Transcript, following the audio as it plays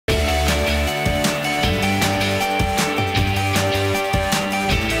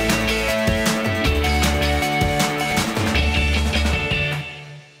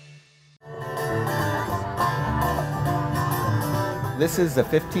This is the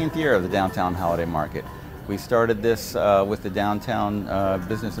 15th year of the Downtown Holiday Market. We started this with the Downtown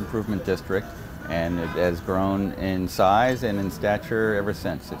Business Improvement District, and it has grown in size and in stature ever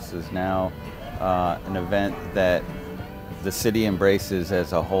since. This is now an event that the city embraces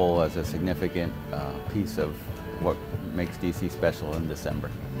as a whole as a significant piece of what makes DC special in December.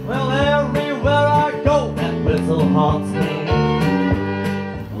 Well, everywhere I go, that whistle haunts me.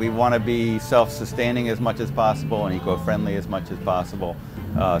 We want to be self-sustaining as much as possible and eco-friendly as much as possible.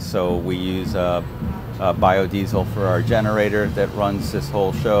 So we use biodiesel for our generator that runs this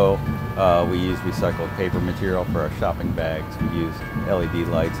whole show. We use recycled paper material for our shopping bags. We use LED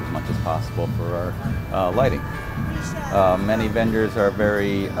lights as much as possible for our lighting. Many vendors are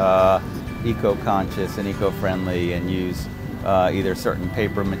very eco-conscious and eco-friendly and use either certain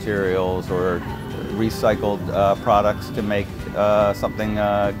paper materials or recycled products to make something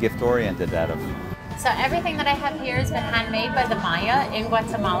gift-oriented out of. So everything that I have here has been handmade by the Maya in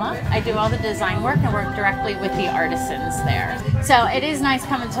Guatemala. I do all the design work and work directly with the artisans there. So it is nice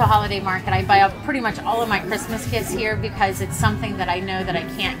coming to a holiday market. I buy up pretty much all of my Christmas gifts here because it's something that I know that I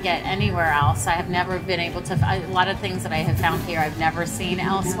can't get anywhere else. I have never been able to, a lot of things that I have found here I've never seen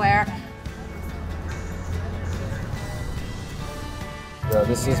elsewhere.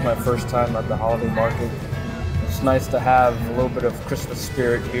 This is my first time at the holiday market. It's nice to have a little bit of Christmas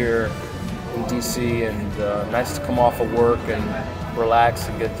spirit here in DC, and nice to come off of work and relax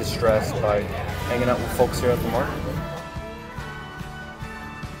and get distressed by hanging out with folks here at the market.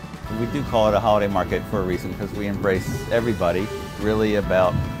 We do call it a holiday market for a reason because we embrace everybody, really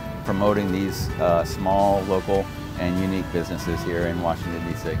about promoting these small, local, and unique businesses here in Washington,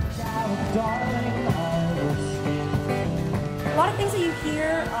 D.C. A lot of things that you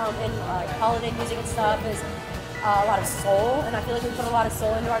hear in holiday music and stuff is a lot of soul, and I feel like we put a lot of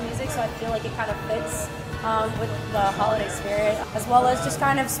soul into our music, so I feel like it kind of fits with the holiday spirit, as well as just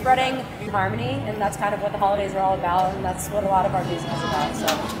kind of spreading harmony, and that's kind of what the holidays are all about, and that's what a lot of our music is about. So.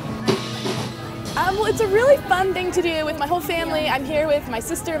 Well, it's a really fun thing to do with my whole family. I'm here with my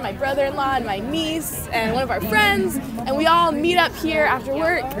sister, my brother-in-law, and my niece, and one of our friends, and we all meet up here after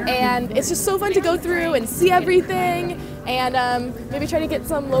work, and it's just so fun to go through and see everything, and maybe try to get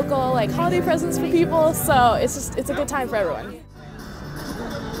some local holiday presents for people. So it's a good time for everyone.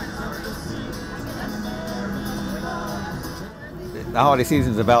 The holiday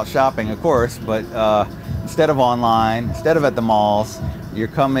season is about shopping, of course, but instead of online, instead of at the malls, you're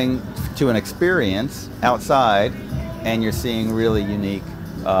coming to an experience outside, and you're seeing really unique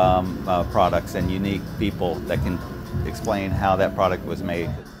products and unique people that can explain how that product was made.